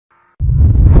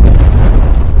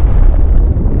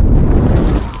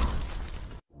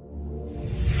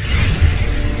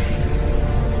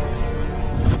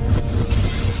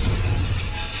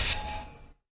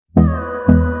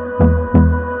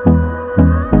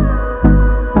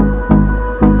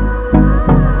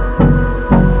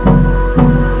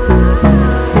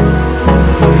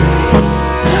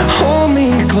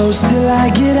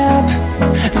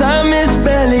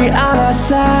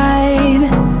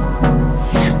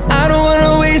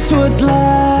waste what's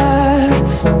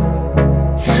left.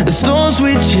 The storms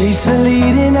we chase are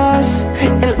leading us,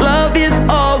 and love is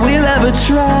all we'll ever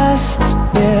trust.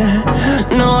 Yeah,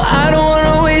 no, I don't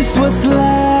wanna waste what's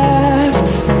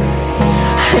left.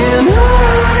 And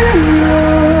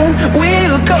on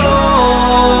we'll go,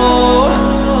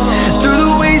 through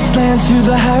the wastelands, through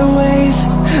the highways,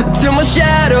 till my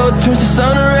shadow turns to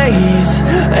sun rays.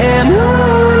 And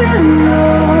on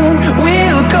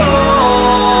we'll go,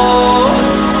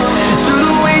 through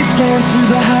the wastelands, through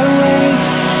the highways,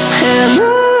 and on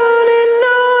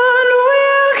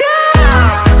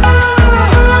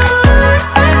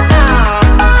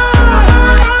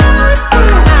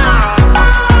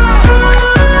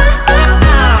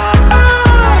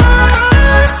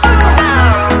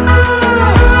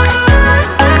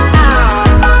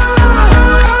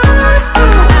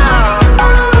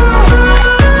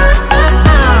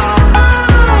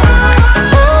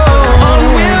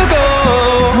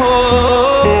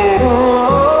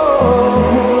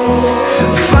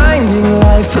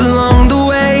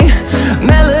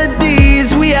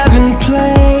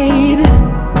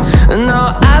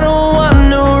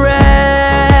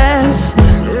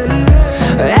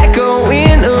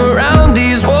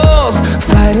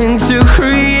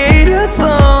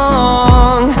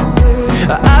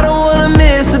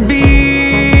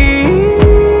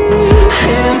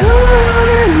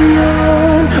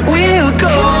we'll go.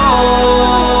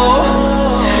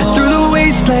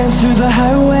 Through the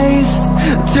highways,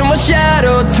 till my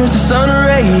shadow turns to sun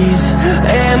rays.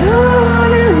 And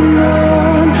on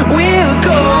we'll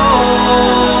go,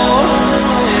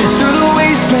 through the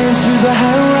wastelands, through the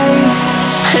highways,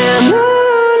 and on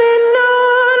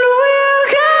we'll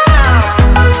go.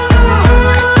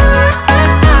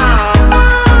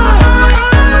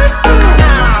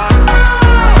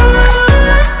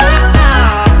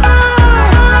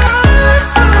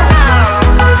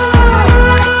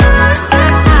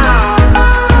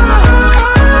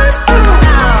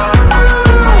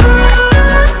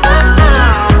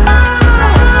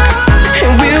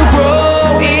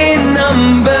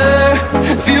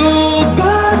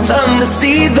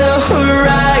 See the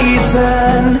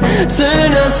horizon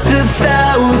turn us to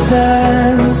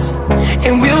thousands,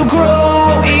 and we'll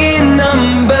grow in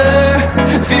number,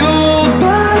 fueled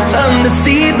by them. To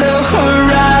see the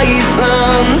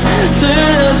horizon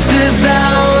turn us to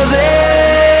thousands,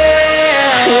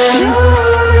 and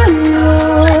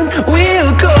on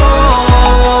we'll go,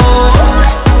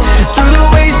 through the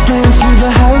wastelands, through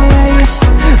the highways,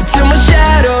 till my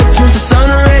shadow turns to sun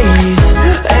rays.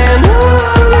 And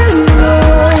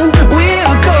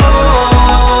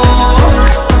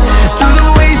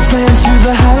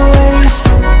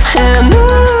and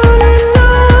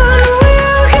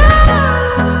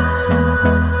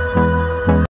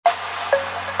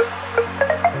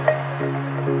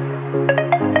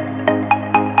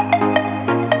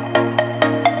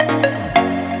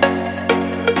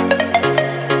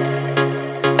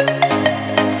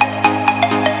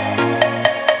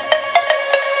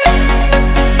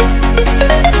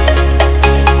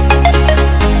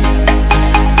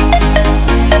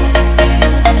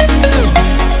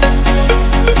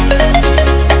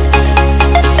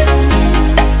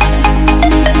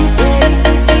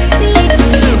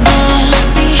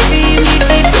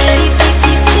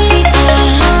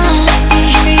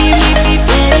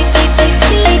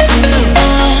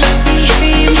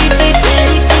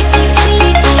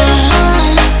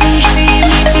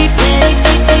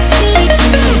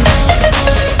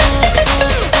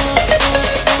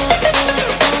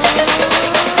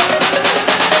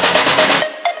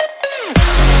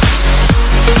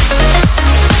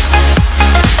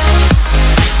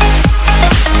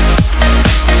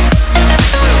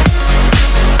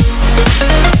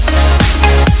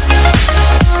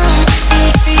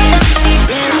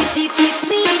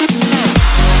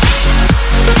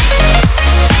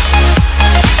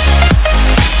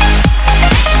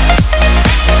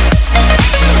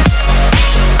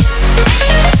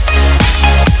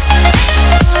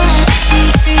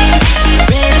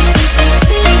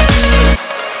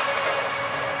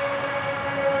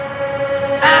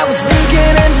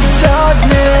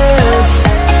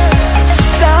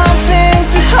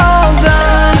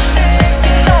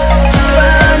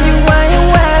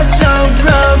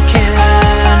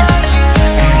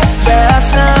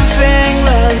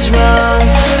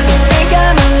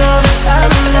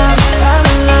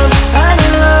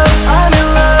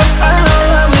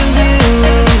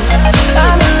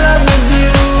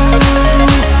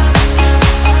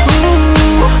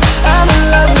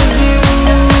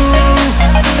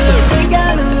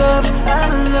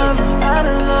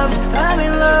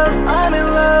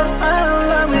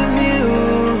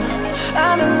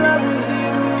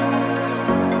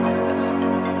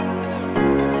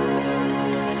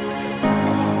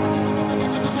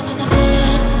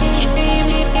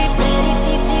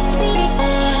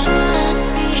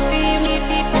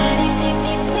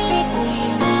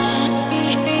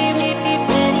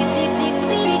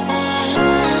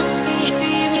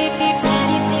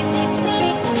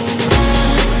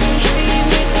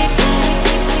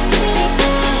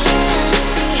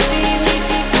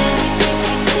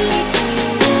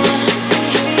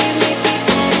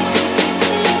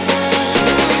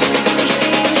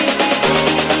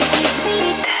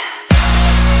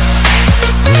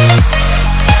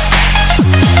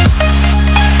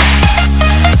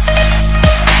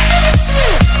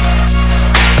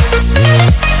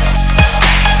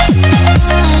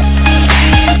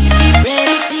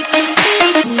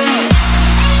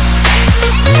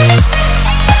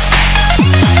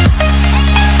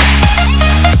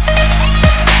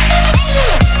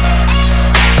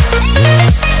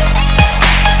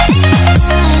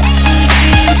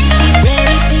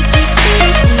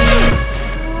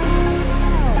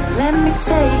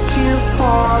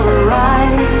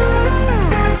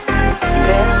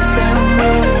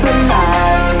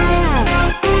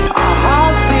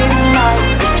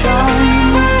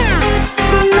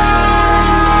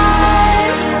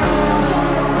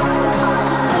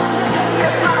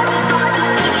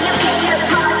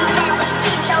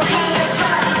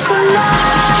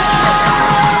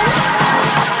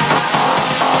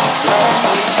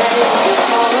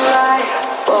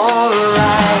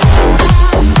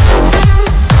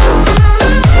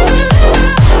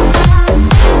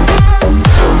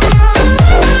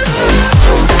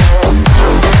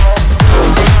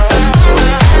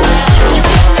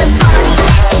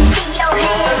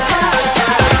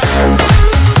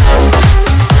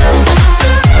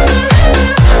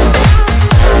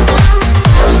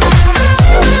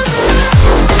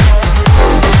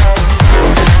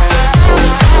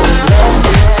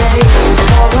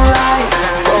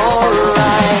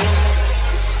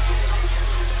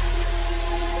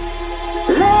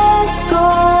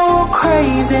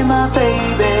easy, my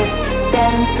baby,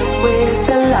 dancing with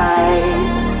the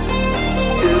lights.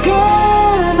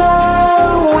 Together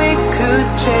we could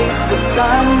chase the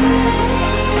sun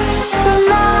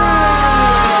tonight.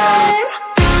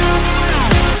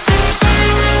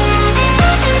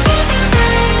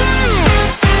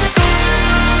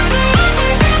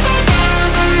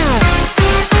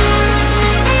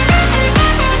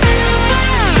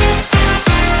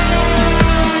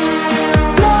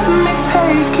 Let me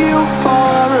take you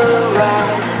for a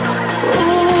ride.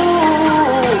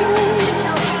 Ooh,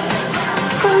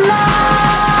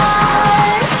 tonight.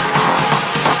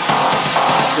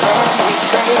 Let me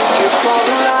take you for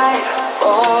a ride.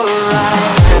 Oh.